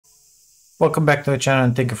Welcome back to the channel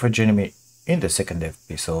and thank you for joining me in the second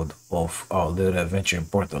episode of our little adventure in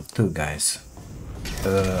Portal 2, guys.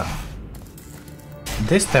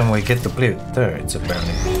 This time we get to play with thirds,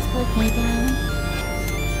 apparently. Please put me down.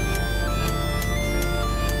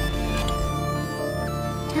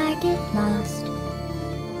 Target lost.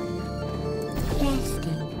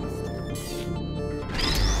 Resting.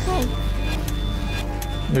 Hey.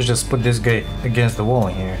 Let's just put this guy against the wall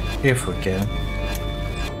here, if we can.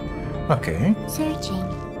 Okay. Searching.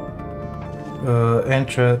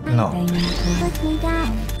 Enter. No. Put me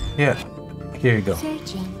down. Yeah. Here you go.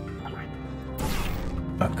 Searching.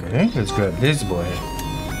 Okay, let's grab this boy.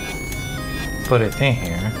 Put it in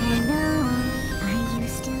here. Hello. Are you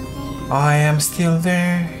still there? I am still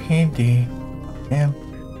there, indeed. Yeah.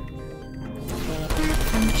 Not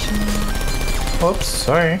functioning. Oops,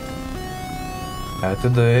 sorry. Had to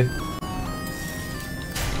do it.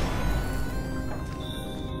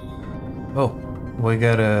 Oh, we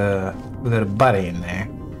got a body in there.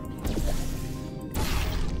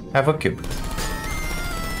 Have a cube.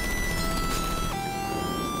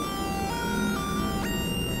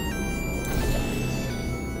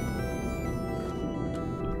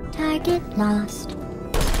 Target lost.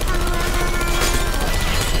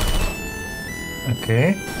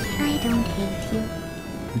 Okay. I don't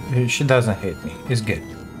hate you. She doesn't hate me. It's good.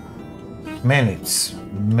 Man, it's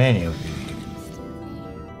many of you.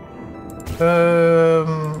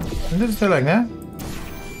 Let's do like that.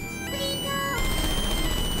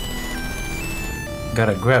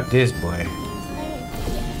 Gotta grab this boy.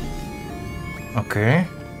 Okay.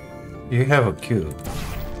 You have a cube.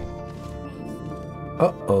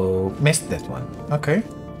 Uh-oh. Missed that one. Okay.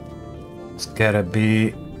 It's gotta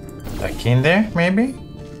be like in there, maybe?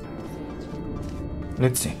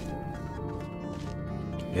 Let's see.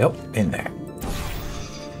 Yep, in there.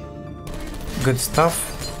 Good stuff.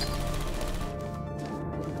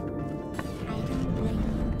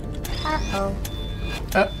 Uh-oh.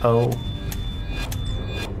 Uh-oh.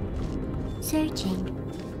 Searching.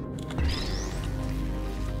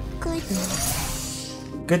 Good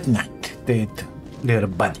night. Good night, dead little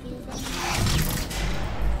buddy.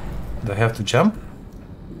 Do I have to jump?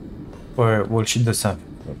 Or will she do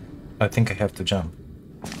something? I think I have to jump.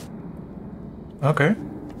 Okay,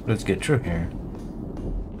 let's get through here.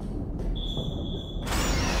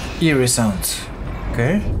 Eerie sounds.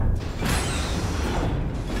 Okay.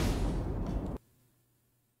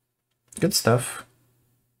 Good stuff.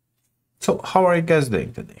 So, how are you guys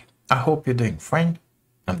doing today? I hope you're doing fine.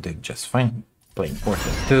 I'm doing just fine. Playing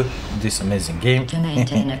Portal 2, this amazing game. To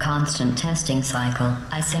maintain a constant testing cycle,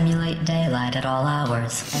 I simulate daylight at all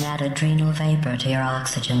hours and add adrenal vapor to your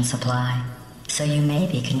oxygen supply. So you may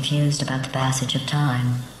be confused about the passage of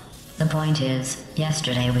time. The point is,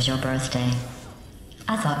 yesterday was your birthday.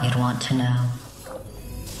 I thought you'd want to know.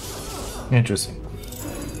 Interesting.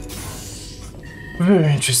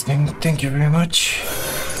 Very interesting. Thank you very much.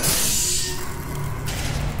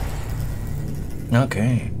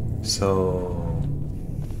 Okay, so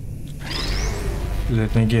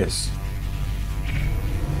let me guess.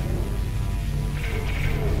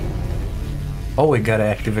 Oh, we gotta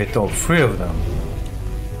activate all three of them.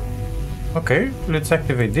 Okay, let's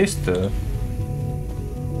activate this too.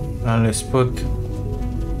 And let's put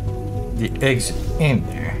the exit in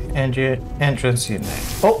there and the entrance in there.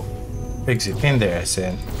 Oh, exit in there, I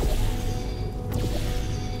said.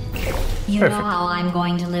 You Perfect. know how I'm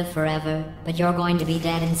going to live forever, but you're going to be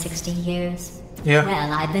dead in 60 years? Yeah.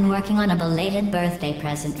 Well, I've been working on a belated birthday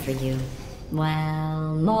present for you.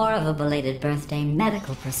 Well, more of a belated birthday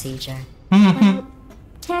medical procedure. Well,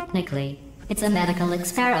 technically, it's a medical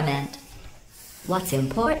experiment. What's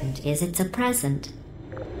important is it's a present.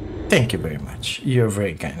 Thank you very much. You're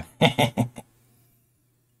very kind.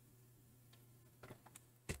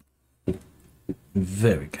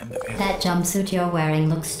 Very kind of you. That jumpsuit you're wearing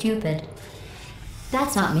looks stupid.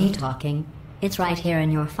 That's not me talking. It's right here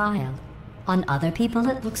in your file. On other people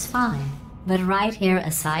it looks fine. But right here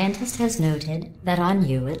a scientist has noted that on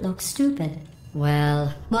you it looks stupid.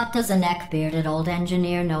 Well, what does a neck-bearded old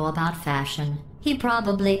engineer know about fashion? He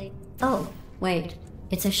probably... Oh, wait.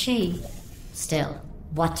 It's a she. Still,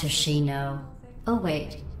 what does she know? Oh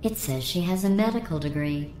wait, it says she has a medical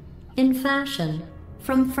degree. In fashion.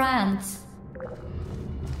 From France.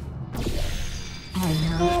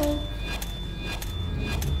 Hello.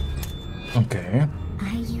 Okay.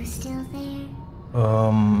 Are you still there?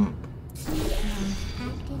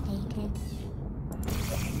 Activated.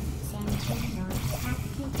 Sensor node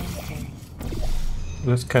activated.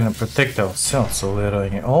 Let's kind of protect ourselves a little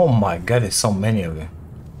here. Oh my god, there's so many of them.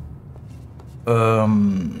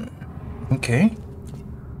 Okay.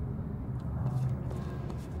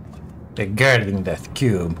 They're guarding that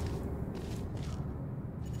cube.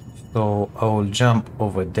 So I will jump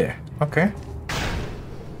over there. Okay.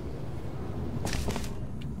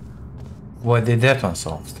 What did that one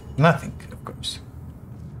solve? Nothing, of course.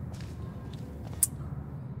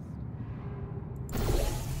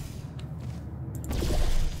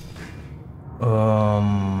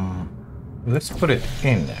 Let's put it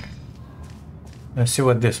in there. Let's see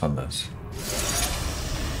what this one does.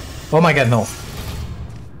 Oh my god, no.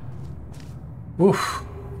 Oof,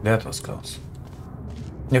 that was close.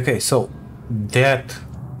 Okay, so that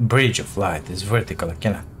bridge of light is vertical. I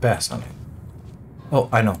cannot pass on it. Oh,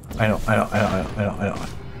 I know.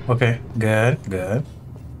 Okay, good.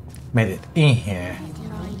 Made it in here.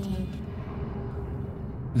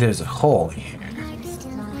 There's a hole in here. Are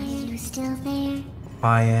you still there?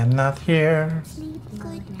 I am not here.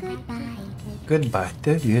 Goodbye. Goodbye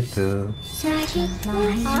to you too. Sergeant, are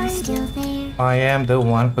you still there? I am the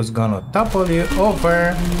one who's gonna topple you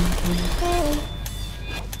over.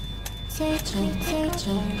 Searching.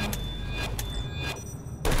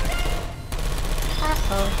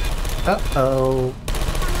 Uh-oh.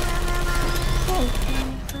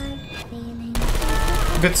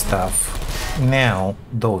 Good stuff. Now,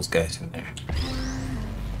 those guys in there.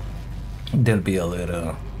 There'll be a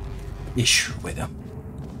little issue with them.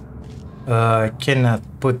 Cannot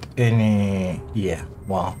put any... Yeah,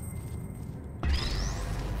 well.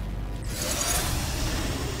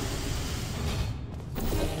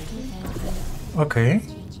 Okay.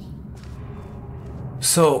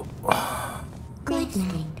 So... Good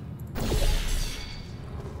night.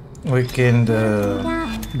 we can do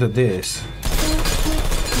this.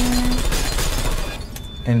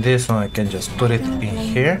 And this one I can just put it in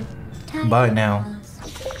here. Bye now.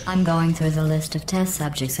 I'm going through the list of test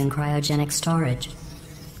subjects in cryogenic storage.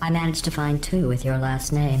 I managed to find 2 with your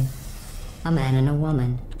last name. A man and a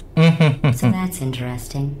woman. So that's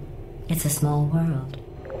interesting. It's a small world.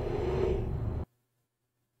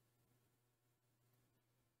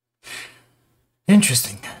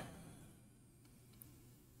 Interesting.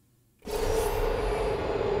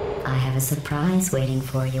 I have a surprise waiting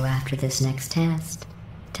for you after this next test.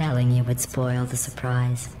 Telling you would spoil the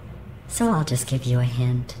surprise. So I'll just give you a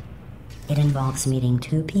hint. It involves meeting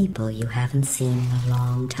 2 people you haven't seen in a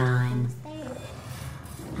long time. Are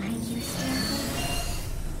you still there?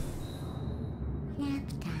 Nap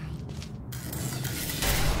time.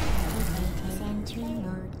 Sentry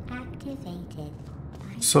mode activated.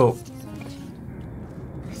 So...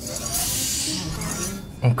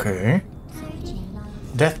 okay.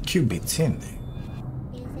 That cubit's in there.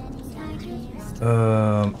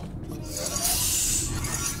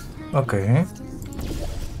 Okay.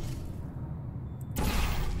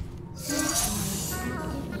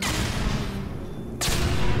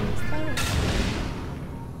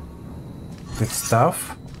 Good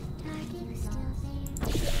stuff.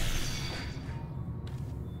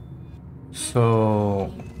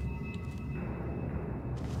 So...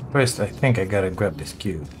 first, I think I gotta grab this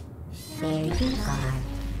cube. There you are.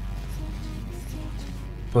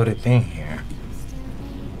 Put it in here.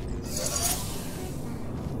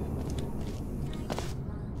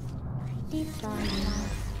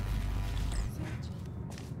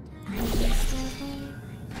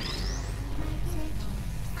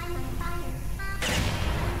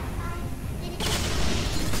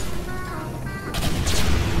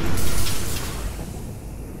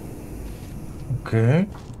 Okay.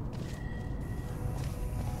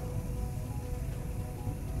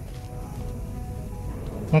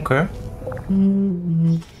 Okay.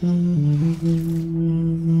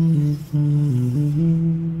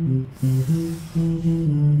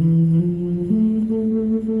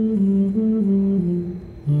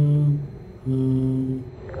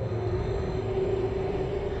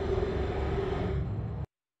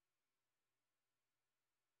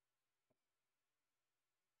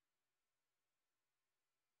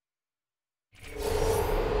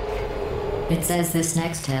 It says this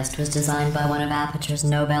next test was designed by one of Aperture's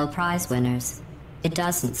Nobel Prize winners. It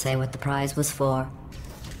doesn't say what the prize was for.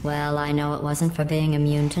 Well, I know it wasn't for being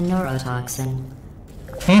immune to neurotoxin.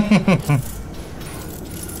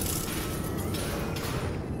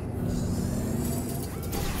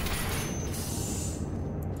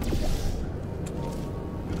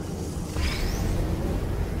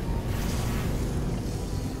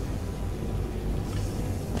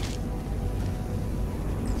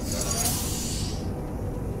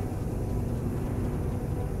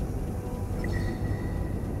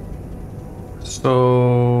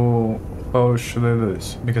 So how should I do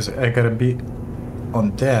this? Because I gotta be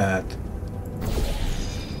on that.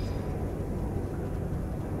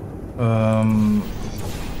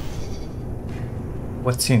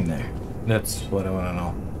 What's in there? That's what I want to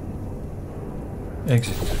know.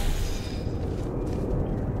 Exit.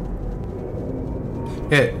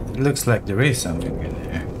 Yeah, it looks like there is something in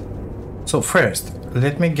there. So first,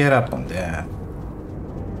 let me get up on that.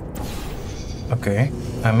 Okay,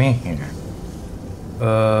 I'm in here.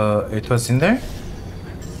 It was in there?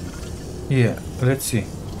 Yeah, let's see.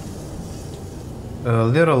 A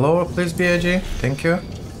little lower, please, BIG. Thank you.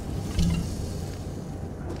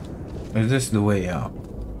 Is this the way out?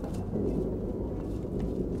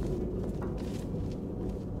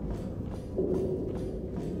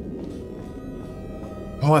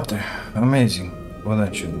 Water. Amazing. Well,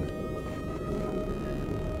 that should be.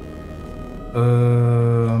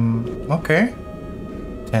 Okay.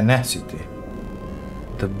 Tenacity.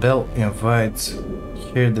 The bell invites.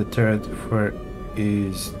 Here the third for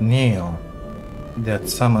is kneel. That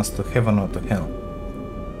summons to heaven or to hell.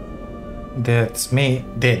 That's me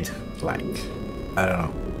dead. Like, I don't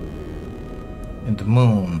know. And the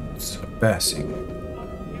moons are passing.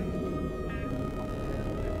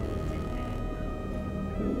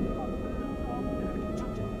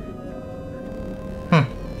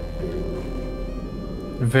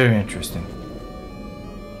 Very interesting.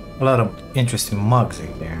 A lot of interesting mugs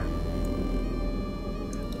in there.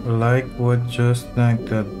 Like what, just like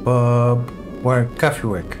that Bob work, coffee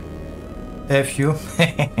work. F you.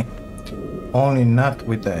 Only not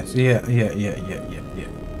with us. Yeah.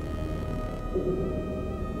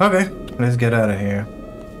 Okay, let's get out of here.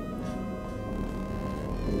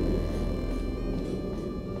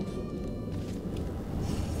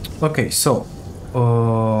 Okay, so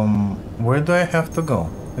where do I have to go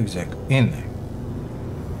exactly? In there.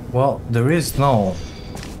 Well, there is no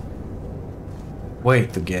way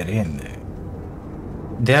to get in there.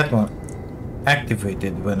 That one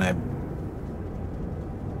activated when I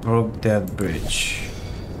broke that bridge.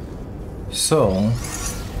 So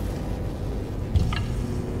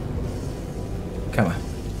come on.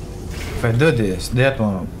 If I do this, that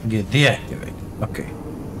one will get deactivated. Okay.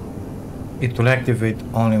 It will activate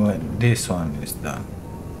only when this one is done.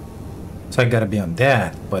 So I gotta be on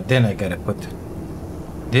that, but then I gotta put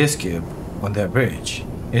this cube on that bridge.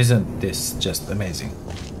 Isn't this just amazing?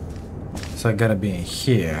 So I gotta be in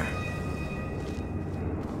here.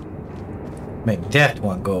 Make that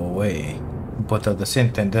one go away. But at the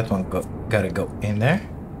same time, that one gotta go in there.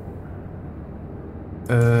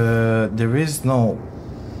 There is no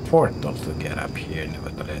portal to get up here,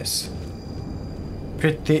 nevertheless.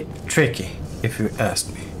 Pretty tricky, if you ask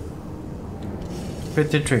me.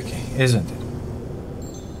 Pretty tricky, isn't it?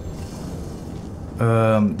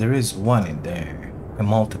 There is one in there, a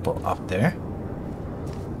multiple up there.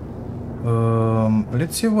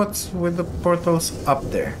 Let's see what's with the portals up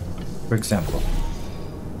there. For example,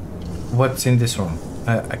 what's in this room?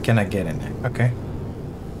 I cannot get in there. Okay.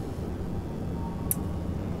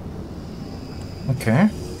 Okay.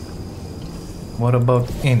 What about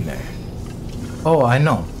in there? Oh, I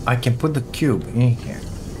know. I can put the cube in here.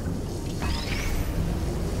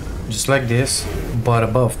 Just like this, but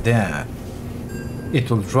above that, it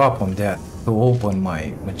will drop on that to open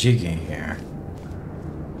my jig in here.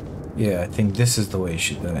 Yeah, I think this is the way you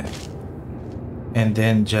should do it. And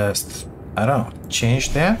then just, I don't know, change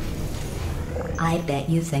that? I bet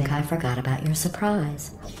you think I forgot about your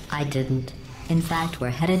surprise. I didn't. In fact, we're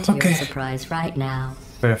headed to your surprise right now.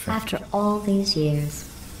 Perfect. After all these years,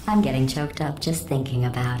 I'm getting choked up just thinking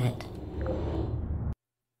about it.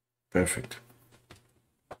 Perfect.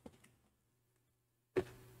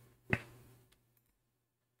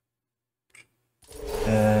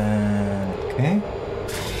 Okay.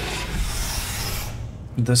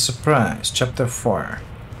 The surprise, chapter 4.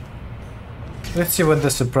 Let's see what the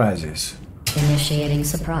surprise is. Initiating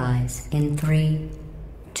surprise in 3,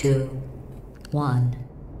 2, 1.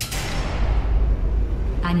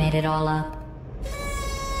 I made it all up.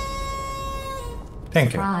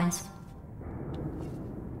 Thank Surprise. you.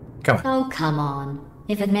 Come on. Oh, come on.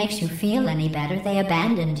 If it makes you feel any better, they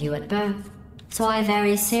abandoned you at birth. So I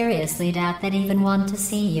very seriously doubt they'd even want to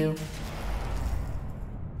see you.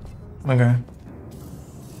 Okay.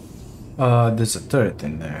 There's a turret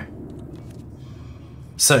in there.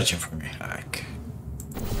 Searching for me, like.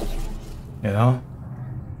 You know?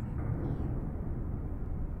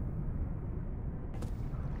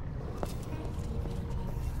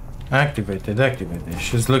 Activated.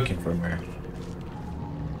 She's looking for me.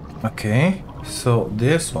 Okay, so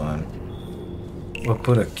this one, we'll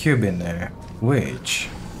put a cube in there, which...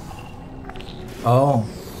 Oh.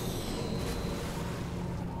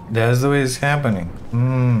 That's the way it's happening.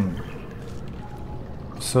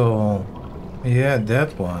 So, yeah,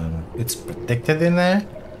 that one, it's protected in there?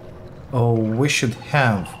 Oh, we should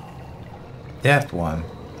have that one.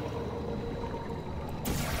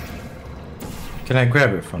 Can I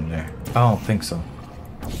grab it from there? I don't think so.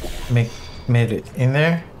 Made it in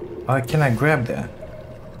there? Can I grab that?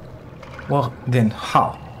 Well, then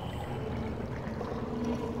how?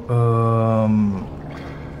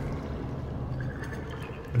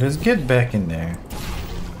 Let's get back in there.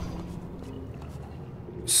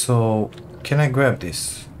 So, can I grab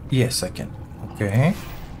this? Yes, I can. Okay.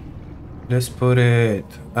 Let's put it,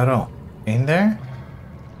 I don't know, in there?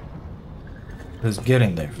 Let's get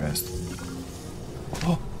in there first.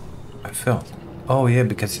 Oh, I fell. Oh yeah,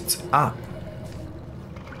 because it's up.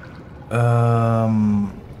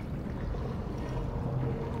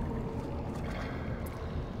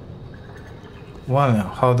 Well, now,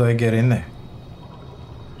 how do I get in there?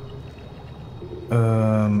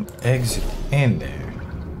 Exit in there.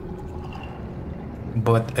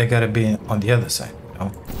 But I gotta be on the other side.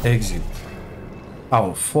 No? Exit. I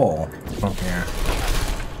will fall from here.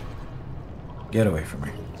 Get away from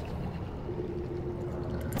me.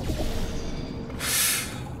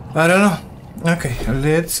 I don't know. Okay,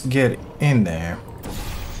 let's get in there.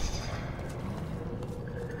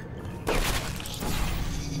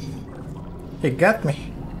 It got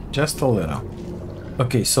me. Just a little.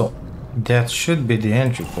 Okay, so that should be the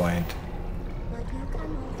entry point.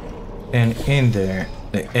 And in there,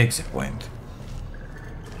 the exit point.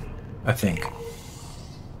 I think.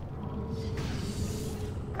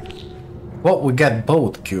 Well, we got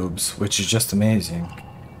both cubes, which is just amazing.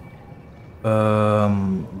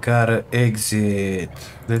 Gotta exit,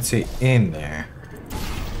 let's say, in there.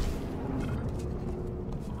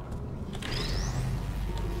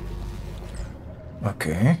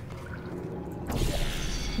 Okay.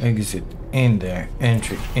 Exit in there,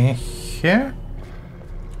 entry in here.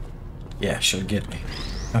 Yeah, she'll get me.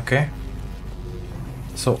 Okay.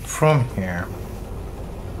 So from here,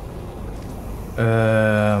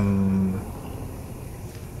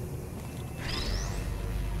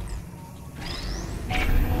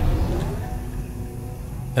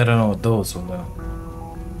 I don't know what those will do.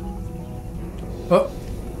 Oh.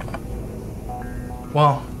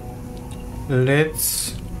 Well,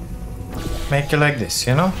 let's make it like this,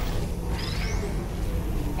 you know?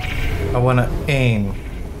 I wanna aim.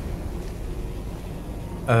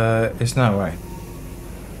 It's not right.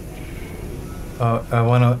 I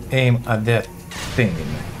wanna aim at that thing in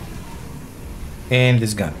there. And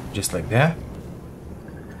this gun, just like that.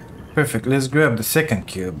 Perfect, let's grab the second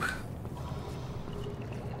cube.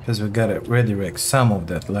 Because we gotta redirect some of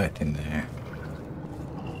that light in there.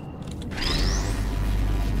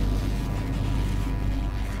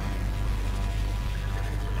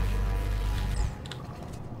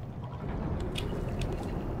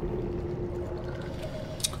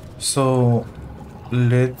 So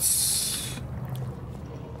let's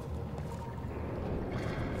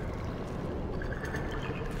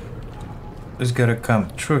gotta come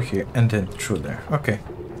through here and then through there. Okay.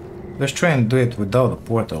 Let's try and do it without the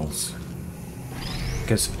portals.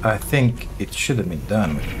 Because I think it should have been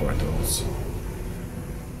done with portals.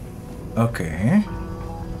 Okay.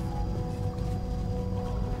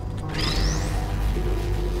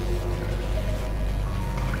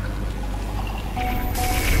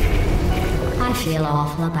 I feel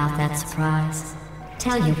awful about that surprise.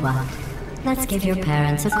 Tell you what, let's give your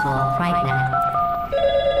parents a call right now.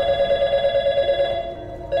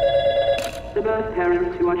 The birth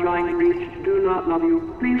parents you are trying to reach do not love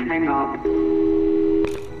you. Please hang up.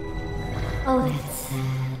 Oh, that's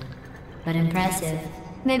sad. But impressive.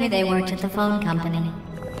 Maybe they worked at the phone company.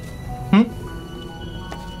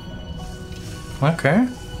 Okay.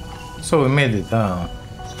 So we made it down.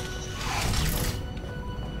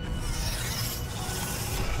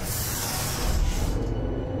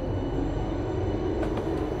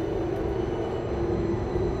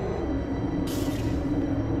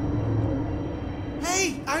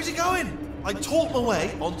 How's it going? I talked my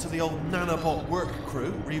way onto the old nanobot work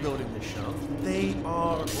crew rebuilding this shaft. They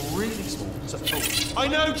are really small. So, I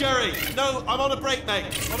know, Jerry. No, I'm on a break, mate.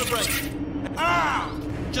 On a break. Ah!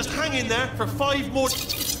 Just hang in there for 5 more.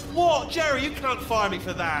 What, Jerry? You can't fire me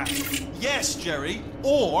for that. Yes, Jerry.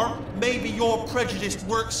 Or maybe your prejudiced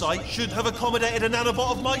work site should have accommodated a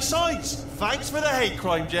nanobot of my size. Thanks for the hate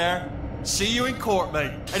crime, Jer. See you in court,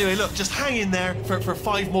 mate. Anyway, look, just hang in there for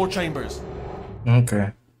 5 more chambers.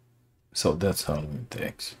 Okay. So that's how long it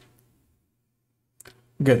takes.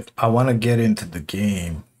 Good. I want to get into the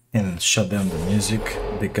game and shut down the music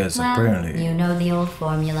because Well, apparently... you know the old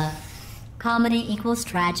formula. Comedy equals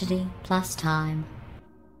tragedy plus time.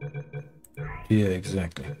 Yeah,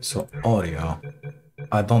 exactly. So audio.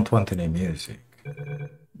 I don't want any music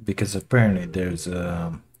because apparently there's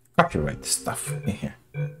copyright stuff in here.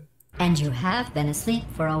 And you have been asleep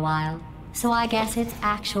for a while, so I guess it's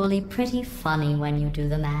actually pretty funny when you do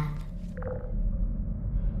the math.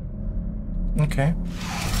 Okay.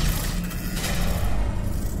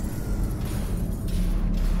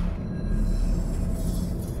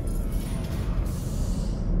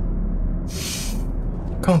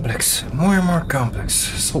 Complex, more and more complex.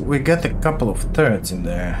 So we got a couple of threads in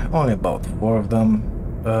there, only about 4 of them.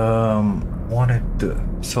 What I do?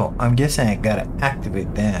 So I'm guessing I gotta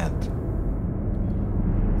activate that.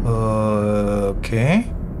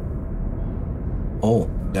 Okay. Oh,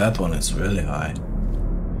 that one is really high.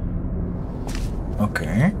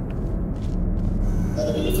 Okay.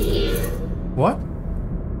 What?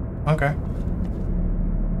 Okay.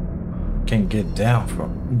 Can get up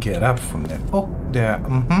from there. Oh, there.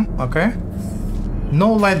 Okay.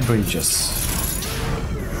 No light bridges.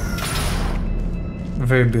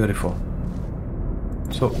 Very beautiful.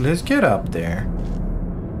 So let's get up there.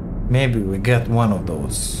 Maybe we get one of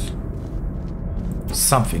those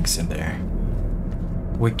somethings in there.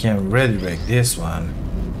 We can redirect this one.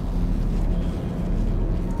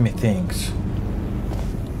 Methinks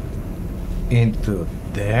into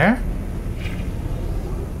there.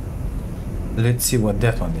 Let's see what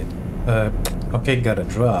that one did. Okay, got a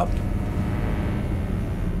drop.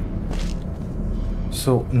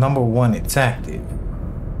 So number 1, it's active.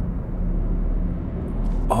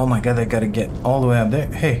 Oh my god, I gotta get all the way up there.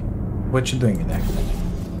 Hey, what you doing in there?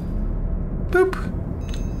 Boop.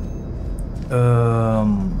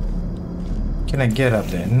 Can I get up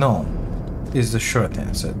there? No. Is the short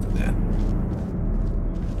answer to that.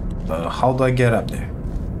 How do I get up there?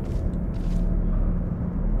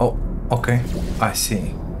 Oh, okay. I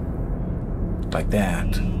see. Like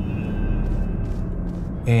that.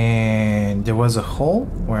 And there was a hole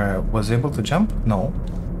where I was able to jump? No.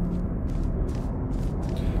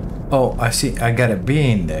 Oh, I see. I gotta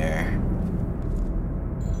be in there.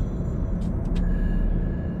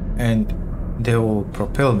 And they will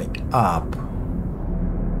propel me up.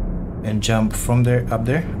 And jump from there up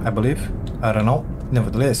there, I believe. I don't know.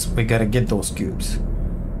 Nevertheless, we gotta get those cubes.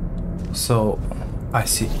 So I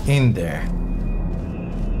see in there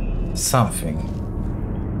something.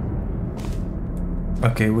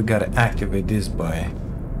 Okay, we gotta activate this boy.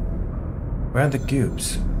 Where are the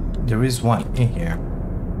cubes? There is one in here.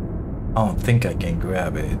 I don't think I can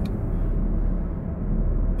grab it.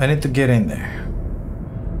 I need to get in there.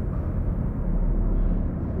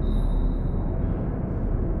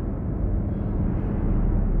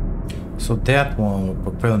 So that one will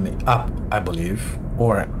propel me up, I believe,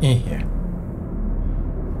 or in here.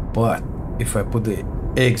 But if I put the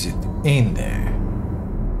exit in there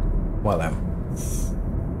while I'm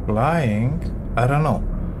flying, I don't know.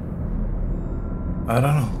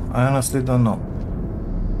 I honestly don't know.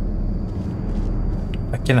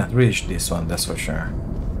 I cannot reach this one, that's for sure.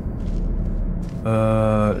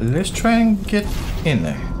 Let's try and get in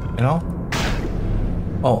there, you know?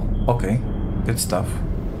 Oh, okay. Good stuff.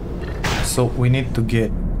 So we need to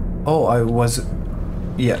get... Oh,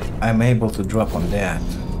 yeah, I'm able to drop on that.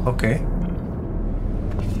 Okay.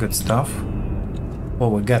 Good stuff.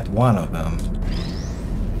 Well, we got one of them.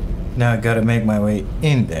 Now I gotta make my way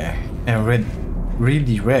in there and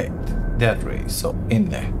redirect that way. So in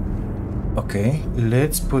there. Okay,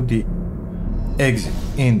 let's put the exit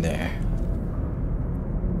in there.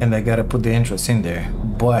 And I gotta put the entrance in there.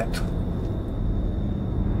 But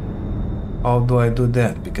how do I do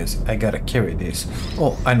that? Because I gotta carry this.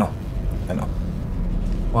 Oh, I know.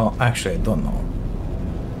 Well, actually, I don't know.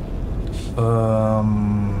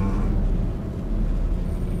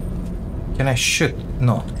 Can I shoot?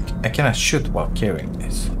 No, I cannot shoot while carrying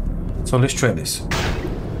this. So let's try this.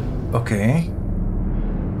 Okay.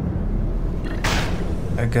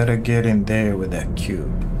 I gotta get in there with that cube.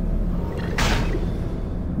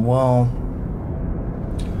 Well,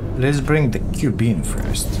 let's bring the cube in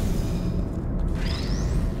first.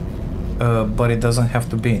 But it doesn't have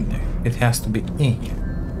to be in there. It has to be in here.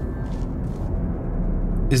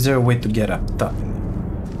 Is there a way to get up top in there?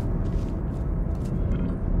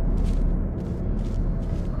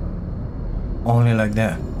 Only like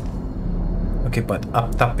that. Okay, but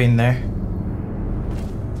up top in there.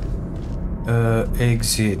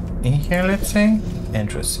 Exit in here, let's say.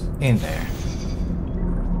 Entrance in there.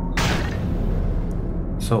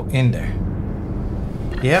 So in there.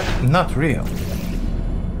 Yep, not real.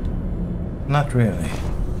 Not really.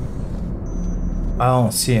 I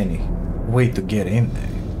don't see any way to get in there.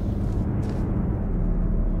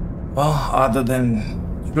 Well, other than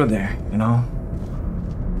through there, you know.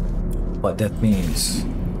 But that means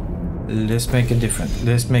Let's make it different.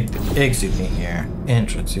 Let's make the exit in here,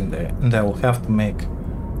 entrance in there, and I will have to make.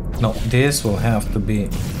 No, this will have to be.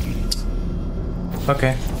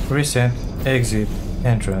 Okay, reset, exit,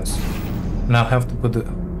 entrance. Now I have to put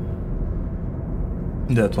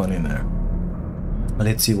that one in there.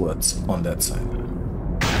 Let's see what's on that side.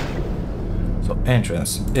 So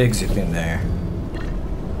entrance, exit in there.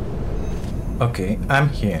 Okay, I'm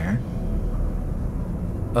here.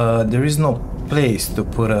 There is no place to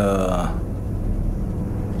put a.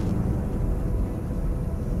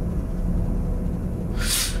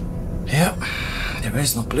 Yeah, there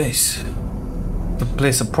is no place to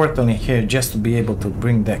place a portal in here just to be able to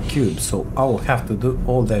bring that cube. So I will have to do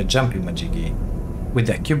all that jumping majiggy with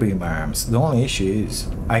that cube in my arms. The only issue is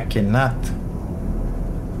I cannot.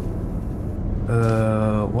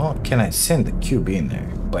 Well, can I send the cube in there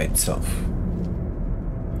by itself?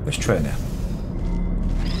 Let's try that.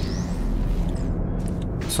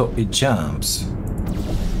 So it jumps.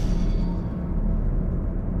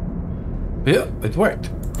 Yeah, it worked.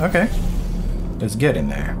 Okay. Let's get in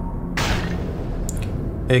there.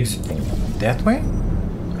 Exiting that way.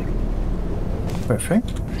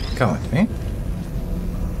 Perfect. Come with me.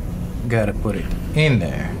 Gotta put it in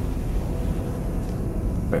there.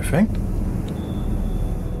 Perfect.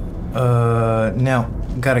 Now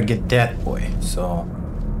gotta get that boy. So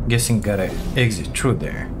guessing gotta exit through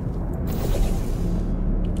there.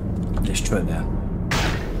 Let's try that.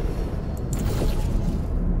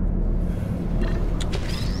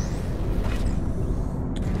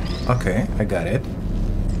 Okay, I got it.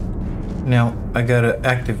 Now I gotta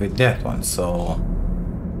activate that one, so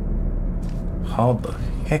how the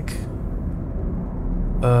heck?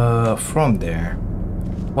 From there.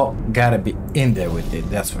 Well, gotta be in there with it,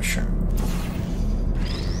 that's for sure.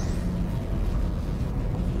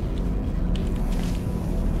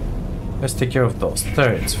 Let's take care of those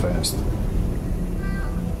turrets first.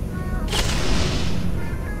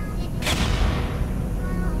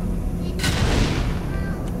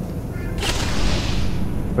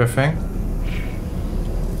 Perfect.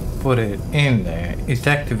 Put it in there. It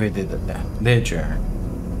activated that ledger.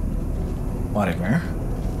 Whatever.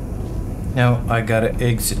 Now I gotta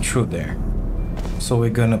exit through there. So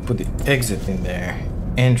we're gonna put the exit in there.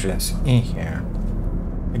 Entrance in here.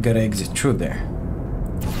 I gotta exit through there.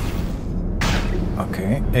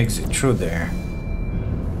 Okay, exit through there.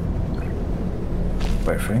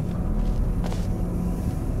 Perfect.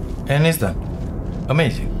 And it's done.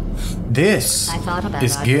 Amazing. This I thought about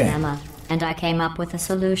is our good. dilemma, and I came up with a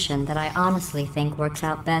solution that I honestly think works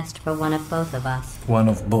out best for one of both of us. One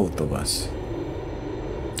of both of us.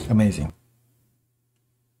 Amazing.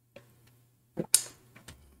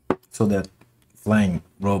 So that flying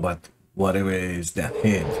robot, whatever is that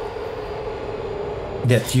head,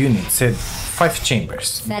 that unit said 5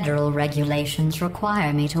 chambers. Federal regulations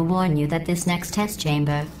require me to warn you that this next test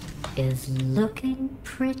chamber is looking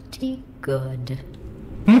pretty good.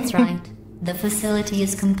 That's right. The facility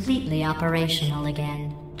is completely operational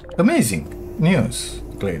again. Amazing news,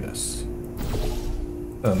 Gladys.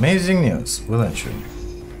 Amazing news, will ensure.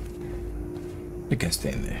 You can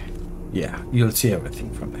stay in there. Yeah, you'll see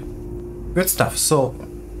everything from there. Good stuff. So,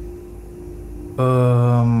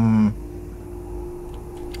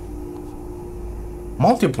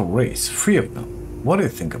 multiple rays, 3 of them. What do you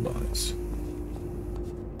think about this?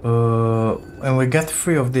 And we got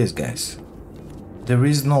 3 of these guys. There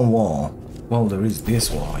is no wall. Well, there is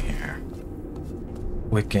this wall here.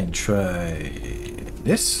 We can try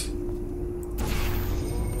this.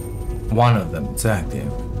 One of them is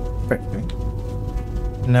active. Perfect.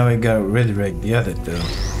 Now we gotta redirect the other 2.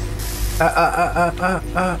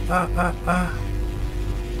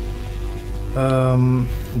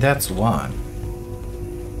 That's one.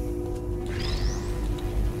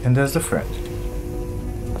 And there's the friend.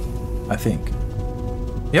 I think.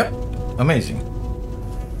 Yep, amazing.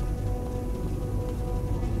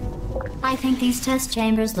 I think these test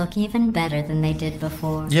chambers look even better than they did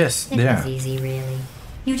before. Yes, it they was are. easy, really.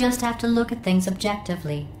 You just have to look at things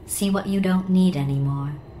objectively, see what you don't need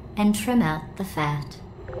anymore, and trim out the fat.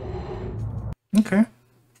 Okay.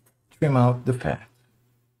 Trim out the fat.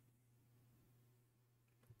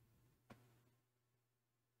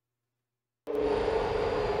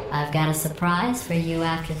 I've got a surprise for you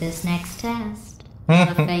after this next test.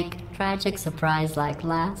 A fake, tragic surprise like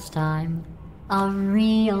last time. A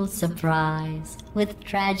real surprise with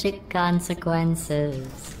tragic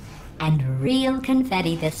consequences. And real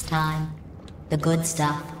confetti this time. The good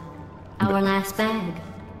stuff. Our last bag.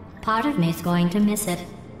 Part of me's going to miss it.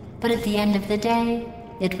 But at the end of the day,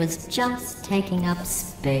 it was just taking up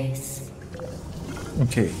space.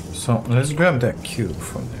 Okay, so let's grab that cube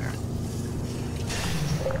from there.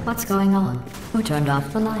 What's going on? Who turned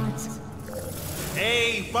off the lights?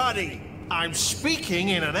 Hey, buddy. I'm speaking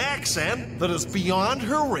in an accent that is beyond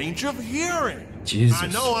her range of hearing. Jesus. I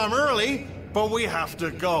know I'm early, but we have to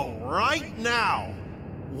go right now.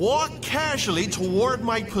 Walk casually toward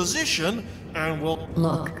my position, and we'll...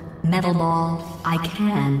 Look, Metal Ball, I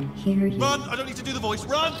can hear you. Run! I don't need to do the voice.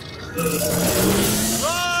 Run!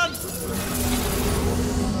 Run!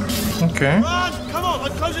 Okay. Run! Come on,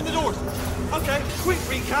 I'm closing the doors. Okay, quick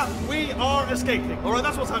recap. We are escaping. All right,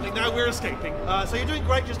 that's what's happening now. We're escaping. So you're doing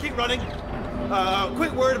great. Just keep running.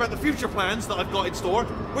 Quick word about the future plans that I've got in store.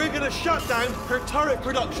 We're going to shut down her turret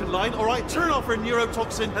production line, all right? Turn off her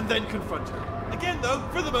neurotoxin and then confront her. Again, though,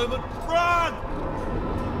 for the moment, run!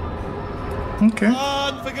 Okay.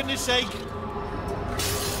 Run, for goodness sake.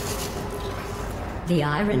 The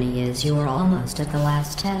irony is you were almost at the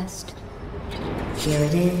last test. Here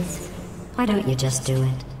it is. Why don't you just do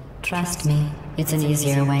it? Trust me, it's an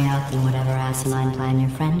easier way out than whatever asinine plan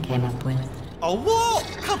your friend came up with. Oh, what?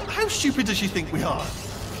 Come, how stupid does she think we are?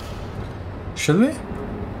 Should we?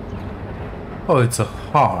 Oh, it's a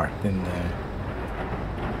heart in there.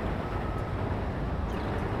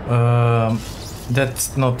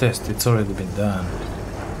 That's no test, it's already been done.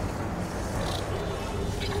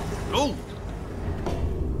 Oh!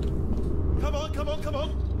 Come on, come on, come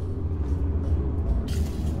on!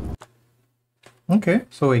 Okay,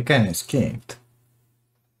 so we can escape.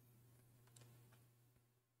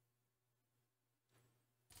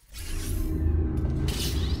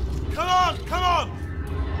 Come on, come on!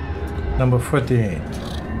 Number 48.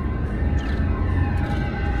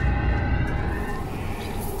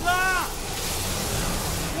 Ah!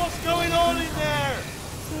 What's going on in there?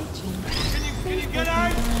 Can you get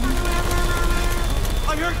out?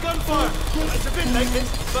 I heard gunfire. It's a bit late,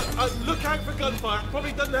 but look out for gunfire.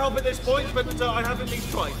 Probably doesn't help at this point, but I haven't been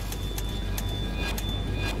tried.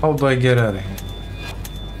 How do I get out of here?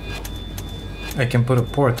 I can put a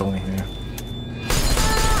portal in here.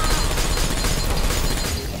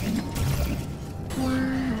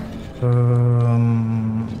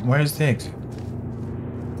 Where's the exit?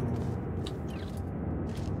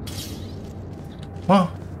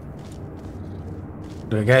 Well,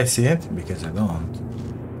 do you guys see it? Because I don't.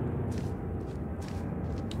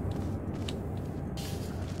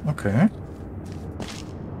 Okay.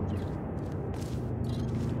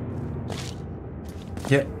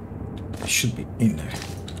 Yeah, it should be in there.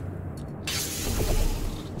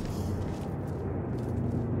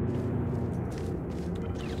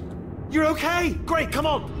 You're okay? Great, come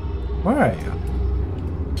on! Where are you?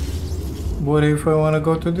 What if I want to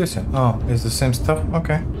go to this end? Oh, it's the same stuff?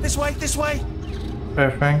 Okay. This way, this way!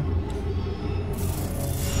 Perfect.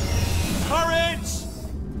 Turrets!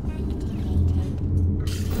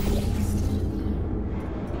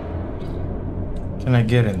 Can I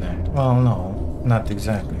get in there? Well, no, not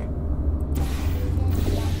exactly.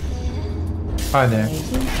 Hi there.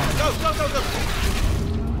 Go, go, go, go!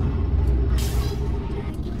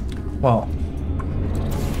 Well,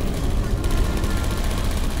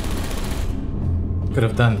 could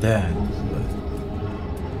have done that. But...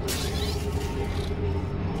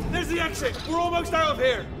 There's the exit! We're almost out of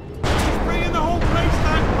here! He's bringing the whole place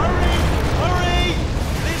down! Hurry! Hurry!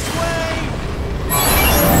 This way!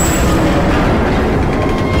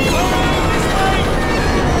 Hurry! This way!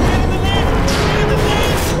 Get in the lift! Get in the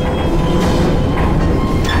lift!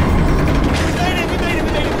 We made it! We made it!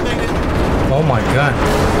 We made it! We made it! Oh my god.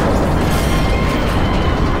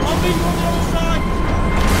 I'll meet you on the other side!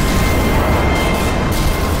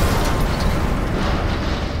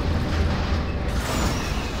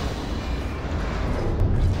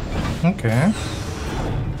 Okay.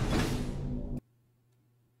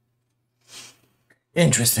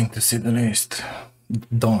 Interesting to see the list.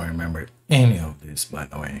 Don't remember any of this, by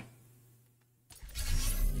the way.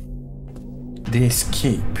 The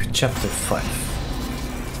Escape, Chapter 5.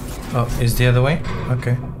 Oh, is the other way?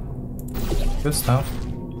 Okay. Good stuff.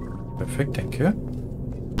 Perfect, thank you.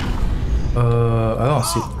 I don't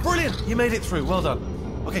see... Brilliant! You made it through, well done.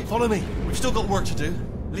 Okay, follow me. We've still got work to do.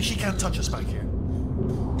 At least she can't touch us back here.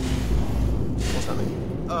 What's that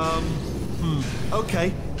mean?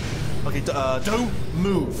 Okay. Okay, don't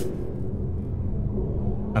move.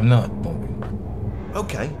 I'm not moving.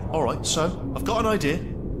 Okay, alright, so, I've got an idea,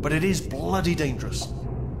 but it is bloody dangerous.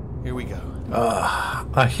 Here we go.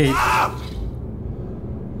 I hate... Ah!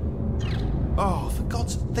 Oh, for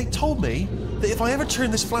God's... They told me that if I ever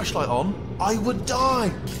turned this flashlight on, I would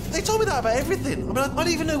die. They told me that about everything. I mean, I don't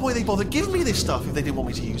even know why they bothered giving me this stuff if they didn't want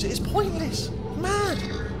me to use it. It's pointless. Mad.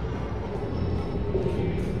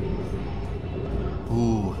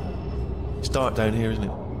 Ooh. It's dark down here, isn't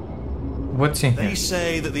it? What's in They here?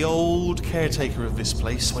 say that the old caretaker of this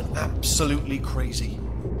place went absolutely crazy.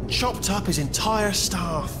 Chopped up his entire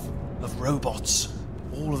staff of robots.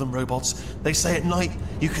 All of them robots. They say at night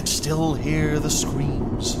you can still hear the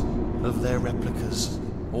screams of their replicas.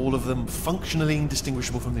 All of them functionally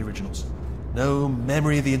indistinguishable from the originals. No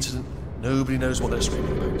memory of the incident. Nobody knows what they're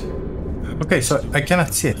screaming about. Okay, so I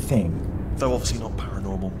cannot see a thing. Though obviously not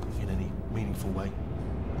paranormal in any meaningful way.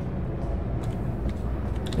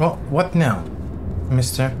 Well, what now,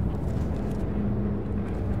 mister?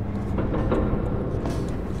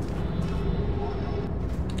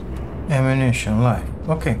 Ammunition, life.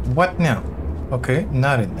 Okay, what now? Okay,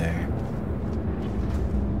 not in there.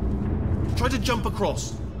 Try to jump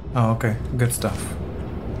across. Oh, okay, good stuff.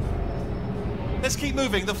 Let's keep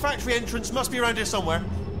moving. The factory entrance must be around here somewhere.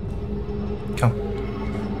 Come.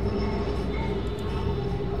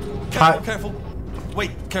 Careful, careful.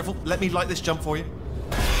 Wait, careful. Let me light this jump for you.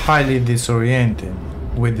 Highly disoriented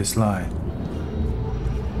with this line.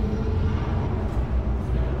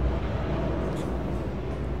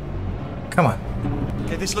 Come on.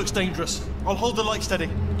 Okay, this looks dangerous. I'll hold the light steady.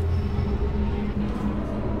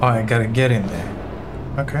 Oh, I gotta get in there.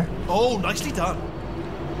 Okay. Oh, nicely done.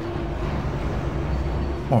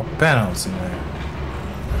 More panels in there.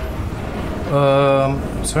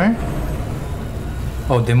 Sorry?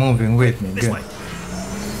 Oh, they're moving with me. This Good. way.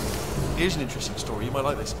 Here's an interesting story. You might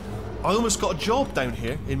like this. I almost got a job down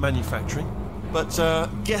here in manufacturing, but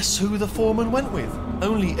guess who the foreman went with?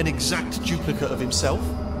 Only an exact duplicate of himself.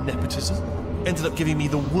 Nepotism. Ended up giving me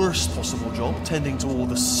the worst possible job, tending to all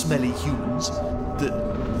the smelly humans.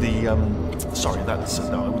 Sorry, that's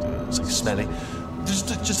no, I wouldn't say smelly.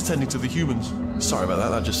 Just attending to the humans. Sorry about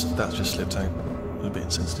that. That just slipped out. A bit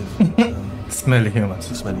insensitive. Smelly humans.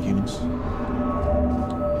 Smelly humans.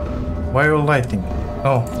 Why are you lighting?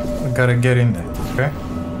 Oh, we gotta get in there. Okay.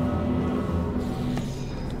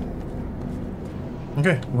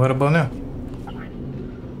 Okay, what about now?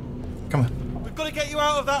 Come on. We've got to get you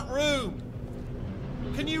out of that room.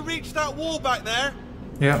 Can you reach that wall back there?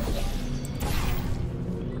 Yeah.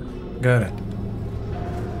 Got it.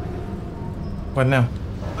 What now?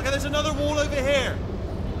 Okay, there's another wall over here.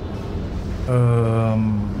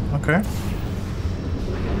 Okay.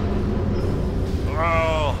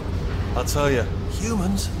 Oh, I'll tell you,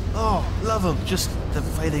 humans. Oh, love them. Just the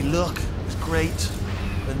way they look is great,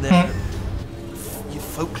 and their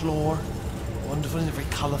folklore, wonderful and very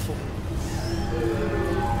colourful.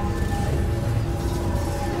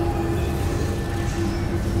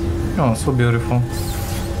 Oh, so beautiful.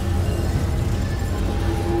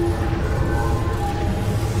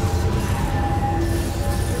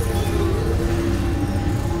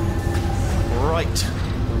 Right.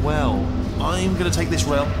 Well, I'm going to take this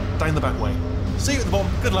rail down the back way. See you at the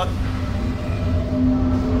bottom. Good luck.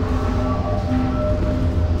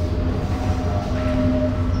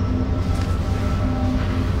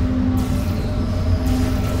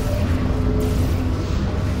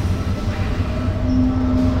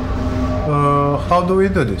 How do we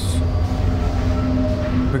do this?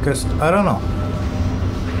 Because I don't know.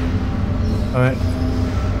 I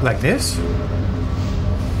mean, like this?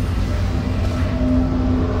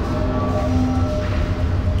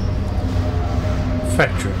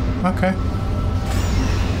 Factory. Okay.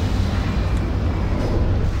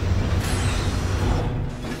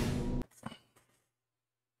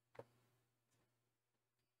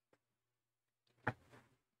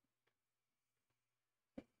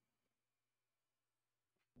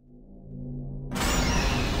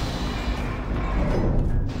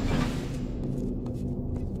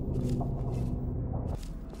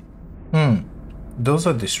 Those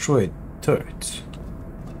are destroyed turrets.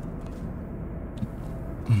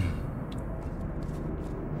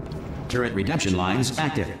 Turret redemption lines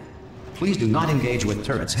active. Please do not engage with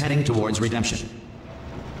turrets heading towards redemption.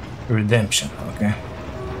 Redemption, okay.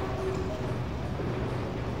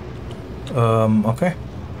 Okay.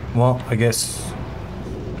 Well, I guess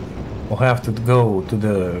we'll have to go to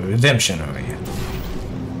the redemption area.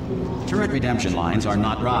 Turret redemption lines are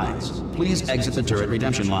not rides. Please exit the turret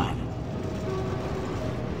redemption line.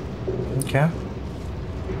 Okay.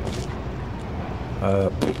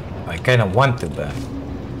 I kind of want to, but...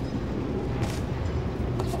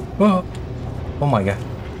 Oh, oh my god.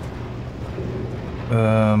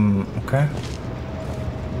 Okay.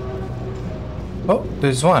 Oh,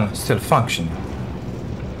 there's one still functioning.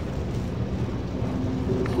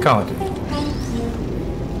 Count it.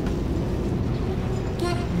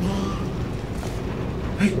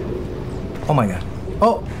 Hey. Oh my god.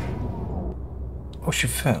 Oh! Oh, she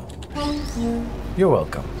fell. You're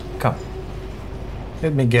welcome. Come.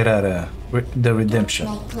 Let me get out of the redemption.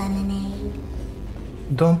 Like lemonade.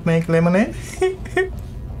 Don't make lemonade.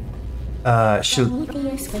 Shoot.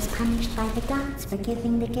 Prometheus was punished by the gods for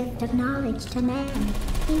giving the gift of knowledge to man.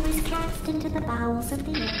 He was cast into the bowels of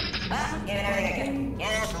the earth. Well, give it everything I could.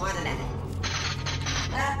 Yeah, that's more than that.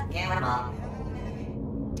 Well, yeah, what all.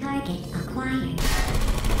 Target acquired.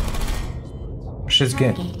 She's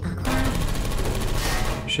good. Target acquired.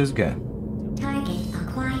 She's good. Target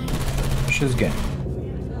acquired. She's good.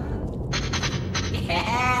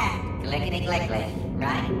 Yeah, clickety click click.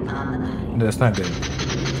 Right on the money. That's not good.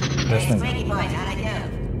 That's Hey, not Swanky good. boys, how'd I do?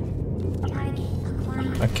 Target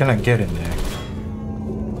acquired. I cannot get in there.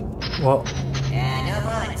 Well, Yeah, no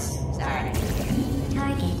bullets. Sorry.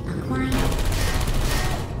 Target acquired.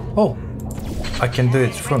 oh, I can do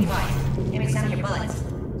it from. Boys, give me some of your bullets.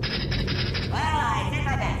 Well, I did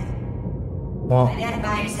my best. Well,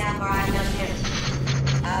 Identify yourself or I no shoot.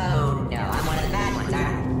 Oh no, I'm one of the bad ones,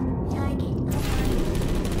 aren't Target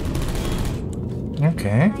acquired.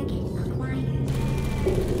 okay. Target acquired. I?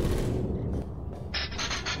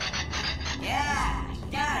 Yeah,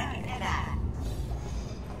 done. Did that.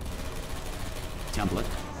 Template.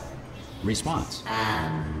 Response. Oh,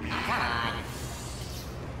 come on.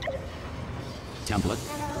 Template.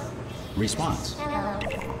 Response.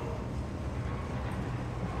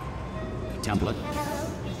 Template.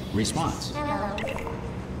 Response.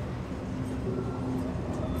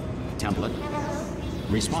 Template.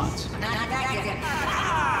 Response. Not that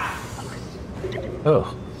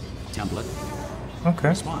Oh, Template. okay.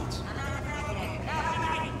 Response.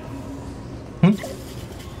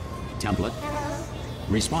 Template.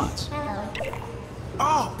 Response.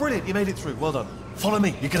 Ah, brilliant, you made it through. Well done. Follow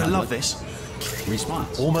me, you're gonna love this.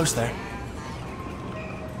 Response. Almost there.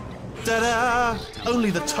 Ta-da! Only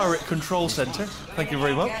the turret control center. Thank you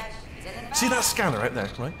very much. See that scanner out there,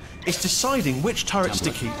 right? It's deciding which turrets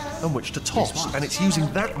to keep and which to toss, Response. and it's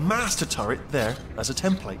using that master turret there as a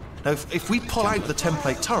template. Now, if we pull out the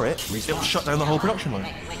template turret, it'll shut down the whole production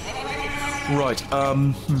line. Right,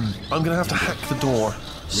 I'm gonna have to hack the door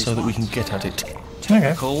so that we can get at it.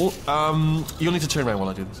 Okay. Cool. You'll need to turn around while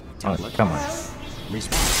I do this. Alright, come on.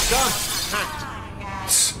 Response. Done!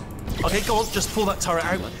 Hacked. Okay, go on, just pull that turret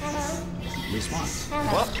out. Response.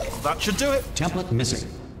 Well, that should do it. Template missing.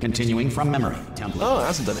 Continuing from memory. Template. Oh, it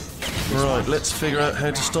hasn't done it. Right, let's figure out how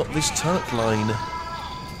to stop this turret line.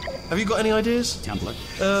 Have you got any ideas? Template.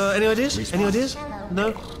 Any ideas? Response. Any ideas?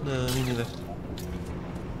 No? No, me neither.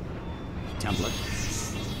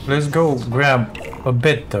 Template. Let's go grab a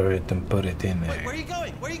bit turret and put it in Wait, there. where are you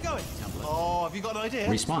going? Where are you going? Oh, have you got an idea?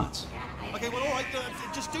 Response. Okay, well, all right,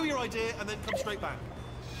 just do your idea and then come straight back.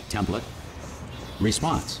 Template.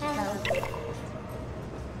 Response.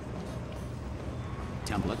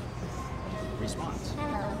 Template. Response.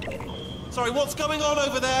 Sorry, what's going on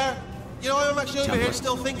over there? You know, I'm actually over here Template.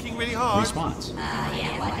 still thinking really hard. Response.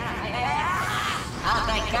 Yeah, what? Oh,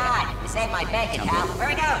 thank God. You saved my bacon, pal. Where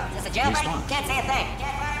we go? Is this a jailbreak? Response. Can't say a thing.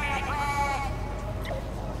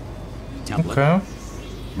 Template. Okay.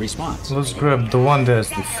 Response. Let's grab the one that's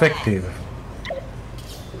defective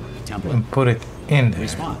Template. and put it in there.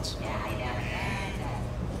 Response.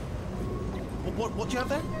 What do you have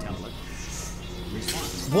there? Template.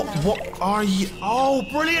 Response. What are you? Oh,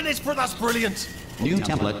 brilliant! That's brilliant. New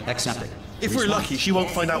template accepted. If we're lucky, she won't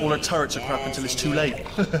find out all her turrets are crap until it's too late.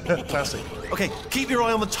 Classic. Okay, keep your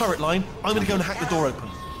eye on the turret line. I'm gonna go and hack the door open.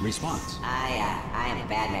 Response. I am a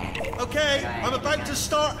bad man. Okay, I'm about to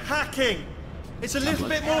start hacking. It's a little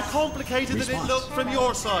bit more complicated than it Response. looked from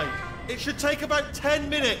your side. It should take about 10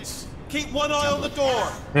 minutes. Keep one eye on the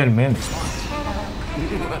door. 10 minutes.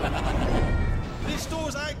 This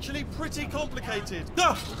door's actually pretty complicated.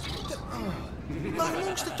 Ah! How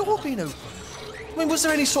long's the door been open? I mean, was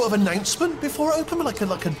there any sort of announcement before it opened? Like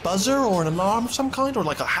a buzzer or an alarm of some kind? Or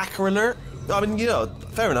like a hacker alert? I mean, you know,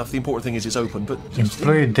 fair enough, the important thing is it's open, but...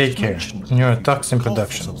 Employee daycare. Neurotoxin Cough or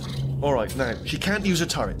production. something. All right, now, she can't use her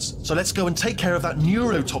turrets, so let's go and take care of that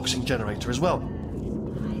neurotoxin generator as well.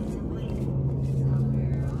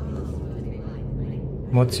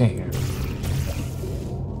 What's in here?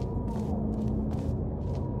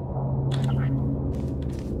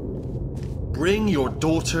 Bring your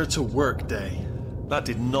daughter to work day. That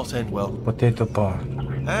did not end well. Potato bar.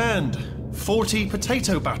 And 40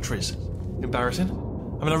 potato batteries. Embarrassing.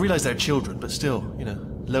 I mean, I realise they're children, but still, you know,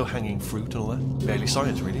 low-hanging fruit and all that. Barely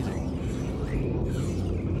science, really, is it?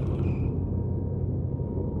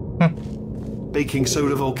 Baking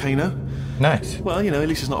soda volcano. Nice. Well, you know, at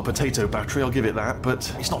least it's not a potato battery, I'll give it that,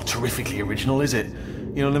 but it's not terrifically original, is it?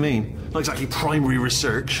 You know what I mean? Not exactly primary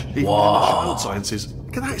research, even in the child sciences.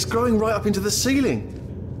 Look at that, it's growing right up into the ceiling.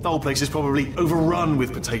 The whole place is probably overrun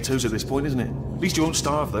with potatoes at this point, isn't it? At least you won't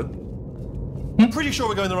starve, though. I'm pretty sure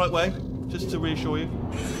we're going the right way, just to reassure you.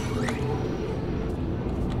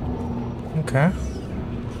 Okay.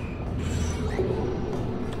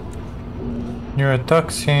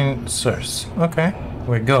 Neurotoxin source. Okay,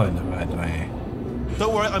 we're going the right way.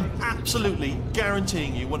 Don't worry, I'm absolutely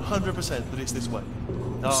guaranteeing you 100% that it's this way.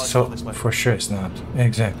 No, it's So, not this way. for sure it's not.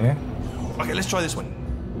 Exactly. Okay, let's try this way.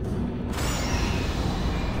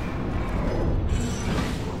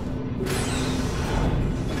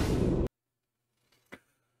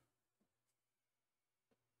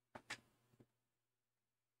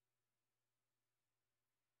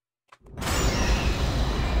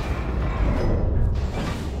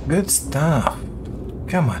 Good stuff.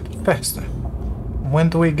 Come on, faster. When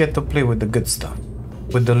do we get to play with the good stuff?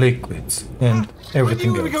 With the liquids and everything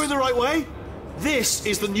I knew we were else? going the right way. This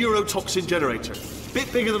is the neurotoxin generator.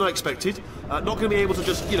 Bit bigger than I expected. Not going to be able to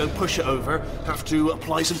just, push it over. Have to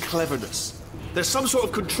apply some cleverness. There's some sort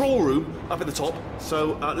of control room up at the top,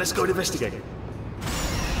 so let's go and investigate it.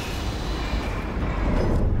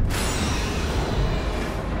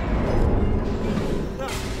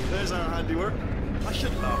 There's our handiwork. I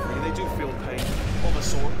shouldn't laugh, really. They do feel pain of a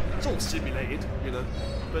sort. It's all simulated,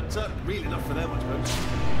 but real enough for them, I suppose.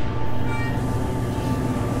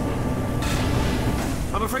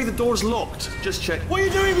 I'm afraid the door's locked. Just check. What are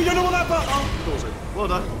you doing? We don't know what that button. Oh, the door's open. Well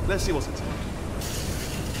done. Let's see what's inside.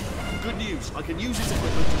 Good news. I can use this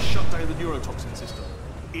equipment to shut down the neurotoxin system.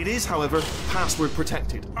 It is, however, password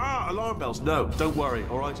protected. Alarm bells. No, don't worry.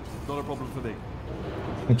 All right, not a problem for me.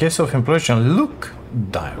 In case of implosion, look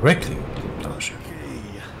directly at the implosion.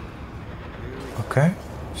 Okay,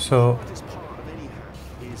 so This part of any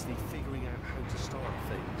hack is the figuring out how to start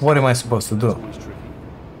things. what am I supposed to do? Always tricky,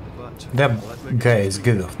 but That guy is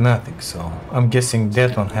good of nothing, so I'm guessing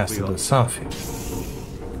that one has to do something.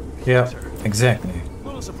 Yeah, exactly.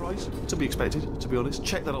 not a surprise. To be expected, to be honest.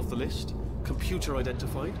 Check that off the list. Computer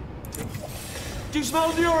identified. Do you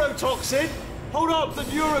smell neurotoxin? Hold on, the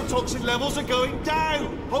neurotoxin levels are going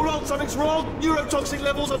down. Hold on, something's wrong. Neurotoxin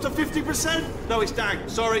levels up to 50%. No, it's down.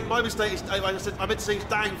 Sorry, my mistake. I meant to say it's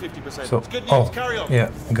down 50%. So, It's good news. Carry on. yeah,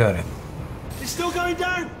 got it. It's still going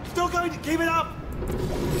down. Still going. Keep it up.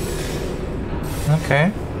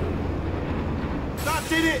 Okay. That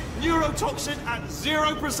did it. Neurotoxin at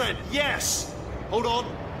 0%. Yes. Hold on.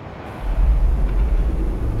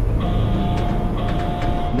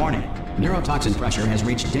 Warning. Neurotoxin pressure has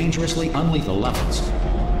reached dangerously unlethal levels.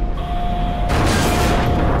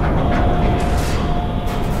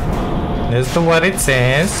 That's what it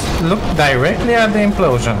says. Look directly at the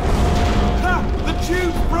implosion. Ha! The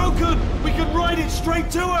tube's broken. We can ride it straight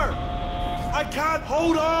to her. I can't.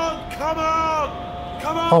 Hold on. Come on.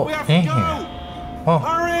 Come on. Oh, We have to in go. here. Oh,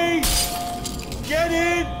 Hurry. Get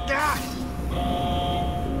in. Ah.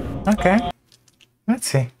 okay. Let's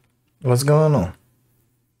see. What's going on?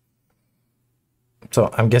 So,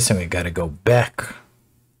 I'm guessing we gotta go back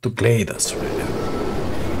to Gladys right now.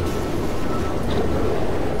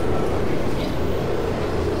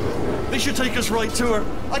 This should take us right to her.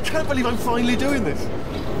 I can't believe I'm finally doing this.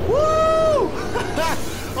 Woo!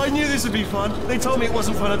 I knew this would be fun. They told me it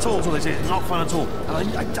wasn't fun at all. So they said it's not fun at all.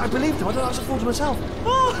 And I believed them. I don't have to fool to myself.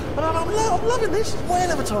 Oh, and I'm loving this.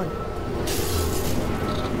 Whale of a time.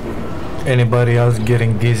 Anybody else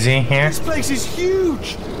getting dizzy here? This place is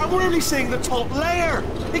huge. And we're only seeing the top layer.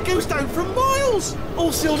 It goes down for miles.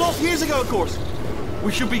 All sealed off years ago, of course.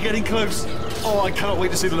 We should be getting close. Oh, I cannot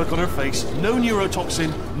wait to see the look on her face. No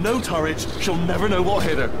neurotoxin, no turret. She'll never know what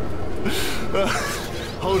hit her.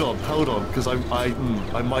 Hold on, because I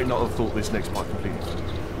might not have thought this next part completely.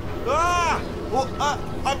 Ah! Well,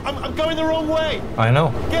 I'm going the wrong way. I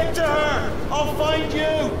know. Get to her. I'll find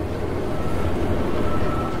you.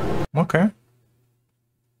 Okay.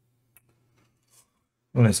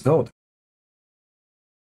 Let's go.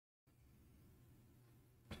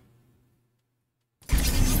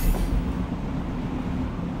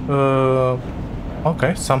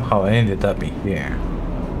 Okay, somehow I ended up in here.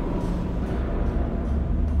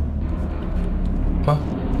 Huh?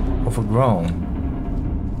 Overgrown.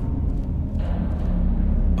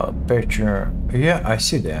 A picture. Yeah, I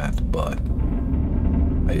see that, but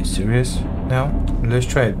are you serious now? Let's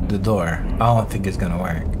try the door. I don't think it's gonna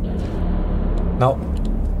work. Nope.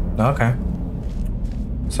 Okay.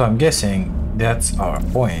 So I'm guessing that's our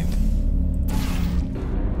point.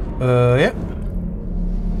 Yeah.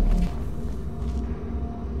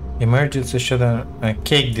 Emergency shutdown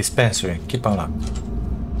cake dispensary. Keep unlocked.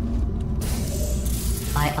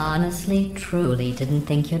 I honestly, truly didn't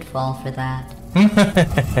think you'd fall for that.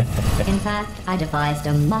 In fact, I devised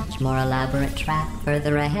a much more elaborate trap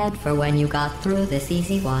further ahead for when you got through this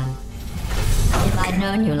easy one. If I'd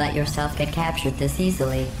known you let yourself get captured this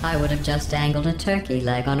easily, I would have just dangled a turkey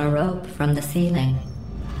leg on a rope from the ceiling.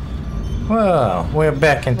 Well, we're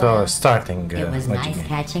back into our starting. It was nice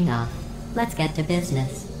catching up. Let's get to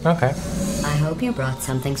business. Okay. I hope you brought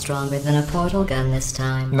something stronger than a portal gun this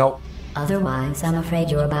time. Nope. Otherwise, I'm afraid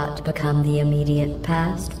you're about to become the immediate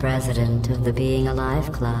past president of the Being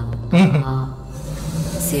Alive Club. Aw.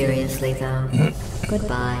 Seriously, though.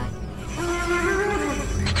 Goodbye.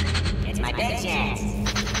 It's my big chance.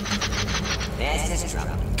 This is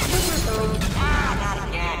trouble. Ah, not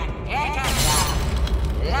again. Here comes that.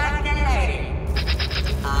 Lock and loaded.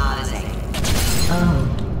 Ah, this ain't.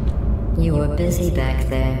 Oh. You were busy back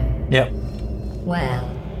there. Yep. Well,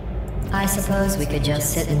 I suppose we could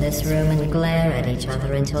just sit in this room and glare at each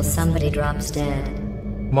other until somebody drops dead.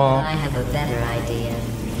 Well, I have a better idea.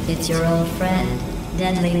 It's your old friend,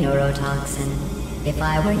 deadly neurotoxin. If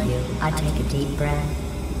I were you, I'd take a deep breath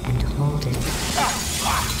and hold it.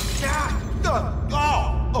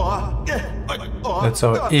 that's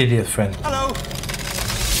our idiot friend. Hello.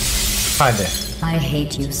 Hi there. I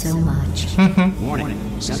hate you so much.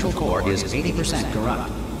 Warning, central core is 80%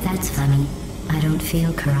 corrupt. That's funny. I don't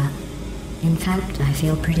feel corrupt. In fact, I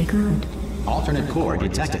feel pretty good. Alternate core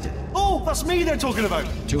detected. Oh, that's me they're talking about.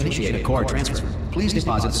 To initiate a core transfer, please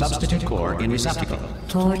deposit substitute core in receptacle.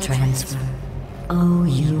 Core transfer. Oh,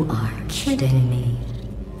 you are kidding me.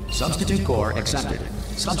 Substitute core accepted.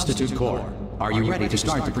 Substitute core, are you ready to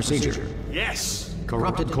start the procedure? Yes.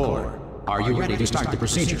 Corrupted core, are you ready to start the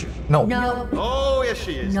procedure? No. No. Oh, yes,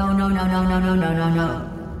 she is. No.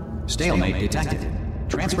 Stalemate detected.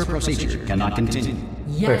 Transfer procedure cannot continue.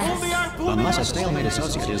 Yes. Pull me out. Pull me Unless a out. stalemate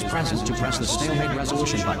associate is present to press the stalemate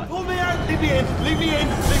resolution button. Pull me out. Leave me in. Leave me in.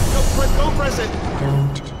 Don't press it.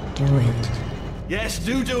 Don't do it. Yes,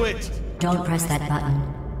 do it. Don't press that button.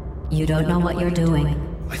 You don't know what you're doing.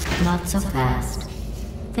 Not so fast.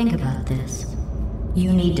 Think about this.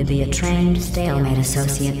 You need to be a trained stalemate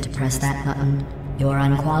associate to press that button. You're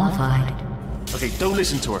unqualified. Okay, don't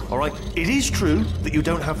listen to her, all right? It is true that you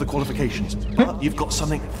don't have the qualifications, but you've got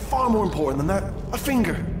something far more important than that. A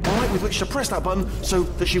finger, all right, with which to press that button so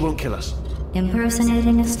that she won't kill us.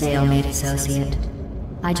 Impersonating a stalemate associate.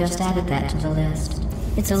 I just added that to the list.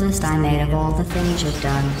 It's a list I made of all the things you've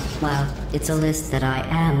done. Well, it's a list that I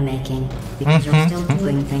am making, because you're still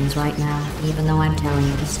doing things right now, even though I'm telling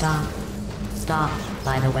you to stop. Stop,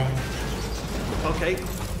 by the way. Okay,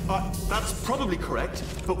 that's probably correct,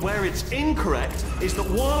 but where it's incorrect is that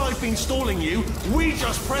while I've been stalling you, we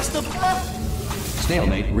just pressed the button.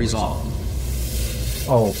 Stalemate resolved.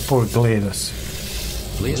 Oh, poor Gladys.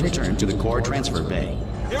 Please return to the core transfer bay.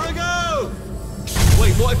 Here I go!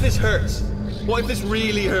 Wait, what if this hurts? What if this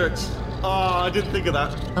really hurts? Ah, I didn't think of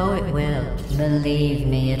that. Oh, it will. Believe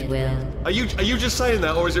me, it will. Are you just saying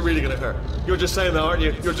that, or is it really gonna hurt? You're just saying that, aren't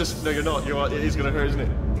you? You're just... No, you're not. It is gonna hurt, isn't it?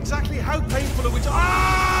 Exactly how painful are we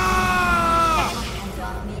Ah!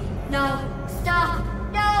 No, stop!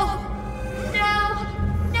 No!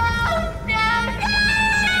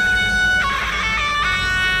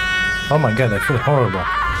 Oh my god, I feel horrible.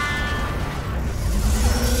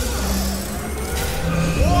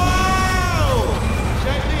 Whoa!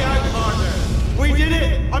 Check me out, partner. We did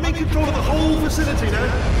it! I'm in control of the whole facility now.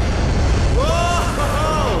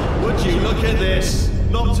 Whoa! Would you look at this?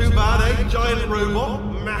 Not too bad, eh? Giant robot.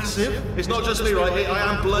 Massive. It's not just me, right?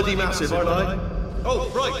 I am bloody massive, aren't I? Oh,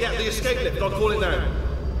 right, yeah, the escape lift. I'll call it now.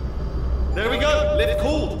 There we go. Lift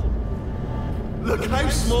called. Look how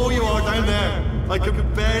small you are down there. I can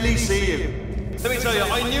barely see you. Let me tell you,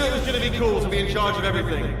 I knew it was going to be cool to be in charge of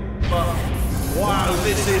everything. But, wow,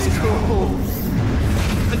 this is cool.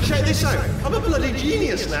 And check this out. I'm a bloody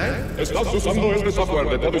genius now. Estás usando este software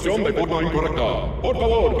de traducción de forma incorrecta. Por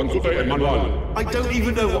favor, consulte el manual. I don't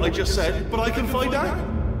even know what I just said, but I can find out.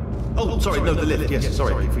 Oh, sorry, no, the lift. Yes,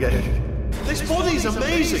 sorry, forget it. This body's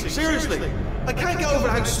amazing, seriously. I can't get over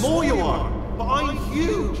how small you are, but I'm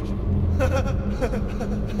huge.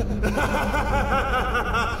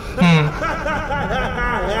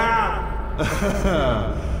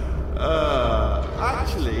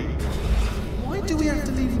 Actually, why do we have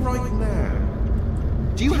to leave right now?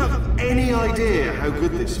 Do you have any idea how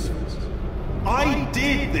good this feels? I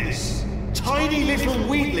did this. Tiny little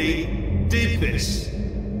Wheatley did this.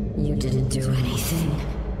 You didn't do anything.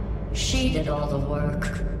 She did all the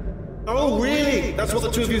work. Oh, really? That's what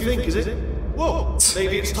the two of you think, is it? Well,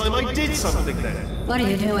 maybe it's time I did something then. What are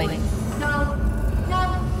you doing? No!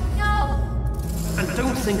 And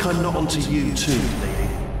don't think I'm not onto you too, lady.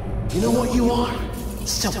 You know what you are?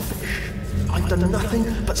 Selfish. I've done nothing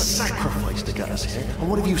but sacrifice to get us here. And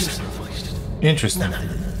what have you sacrificed? Interesting.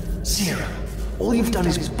 Nothing. Zero. All you've done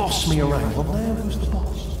is boss me around. Well, now who's the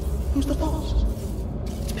boss? Who's the boss?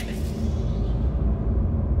 It's me.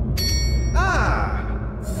 Ah!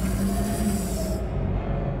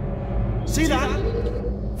 See that?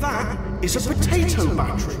 That is a potato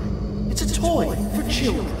battery. It's a toy for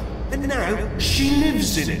children. And now she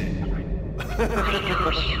lives in it.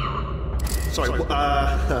 Sorry,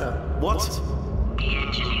 what? The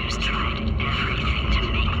engineers tried everything to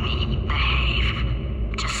make me behave,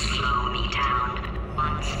 to slow me down.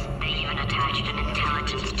 Once, they even attached an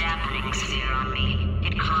intelligence dampening sphere on me.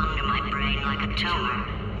 It clung to my brain like a tumor,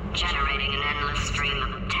 generating an endless stream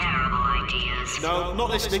of terrible ideas. No, not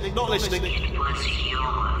listening, not listening. It was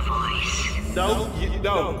your voice. No,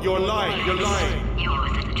 you're lying, you're lying. You're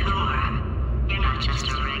the tumor. You're not just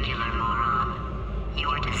a regular moron.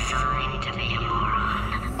 You're designed to be a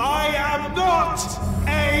moron. I am not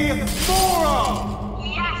a moron!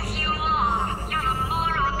 Yes, you are. You're the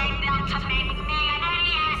moron they built to make me an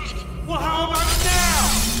idiot. Well, how about now?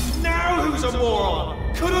 Now who's a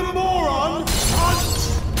moron? Could a moron hunt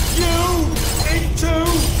you into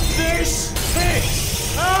this pit?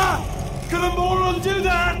 Ah! Could a moron do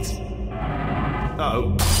that?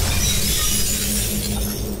 Uh-oh.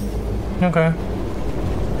 Okay.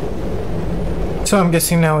 So I'm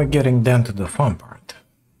guessing now we're getting down to the fun part.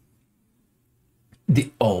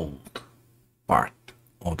 The old part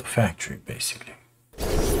of the factory, basically.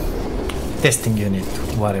 Testing unit,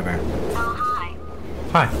 whatever. Oh, hi.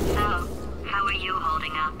 Hi. So, how are you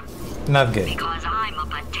holding up? Not good. Because I'm a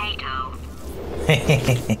potato.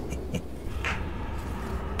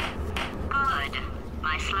 Good.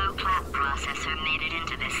 My slow clap processor made it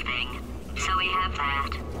into this thing. So we have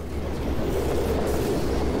that.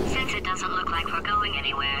 Since it doesn't look like we're going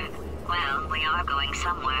anywhere, well, we are going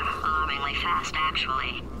somewhere, alarmingly fast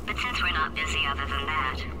actually. But since we're not busy other than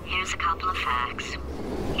that, here's a couple of facts.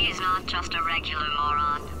 He's not just a regular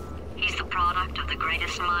moron. He's the product of the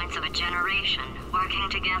greatest minds of a generation, working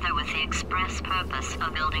together with the express purpose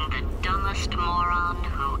of building the dumbest moron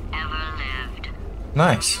who ever lived.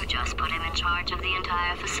 Nice. You just put him in charge of the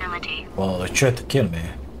entire facility. Well, they tried to kill me.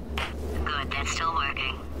 Good, that's still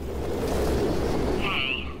working.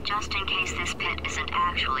 Hey, just in case this pit isn't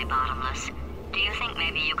actually bottomless, do you think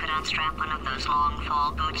maybe you could unstrap one of those long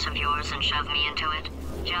fall boots of yours and shove me into it?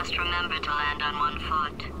 Just remember to land on one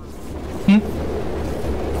foot.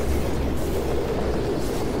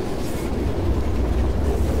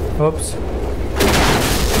 Oops.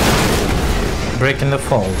 Breaking the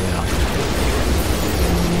fall, yeah.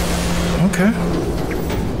 Okay.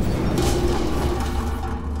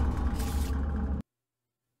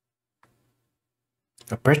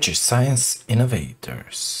 Aperture Science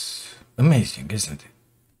Innovators. Amazing, isn't it?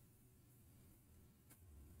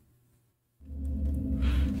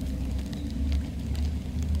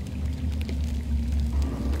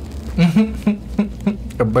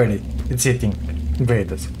 A birdie. It's eating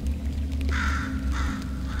potatoes.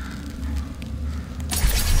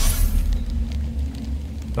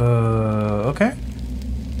 Okay.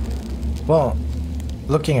 Well,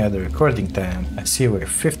 looking at the recording time, I see we're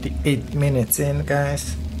 58 minutes in,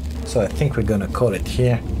 guys. So I think we're gonna call it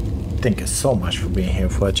here. Thank you so much for being here,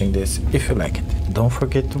 for watching this. If you like it, don't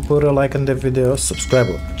forget to put a like on the video, subscribe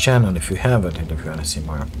to the channel if you haven't, and if you wanna see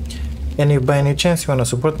more. And if by any chance you wanna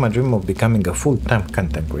support my dream of becoming a full-time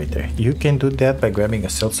content creator, you can do that by grabbing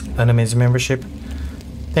yourself an amazing membership.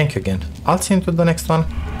 Thank you again. I'll see you into the next one.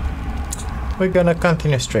 We're gonna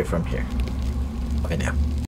continue straight from here. Bye now.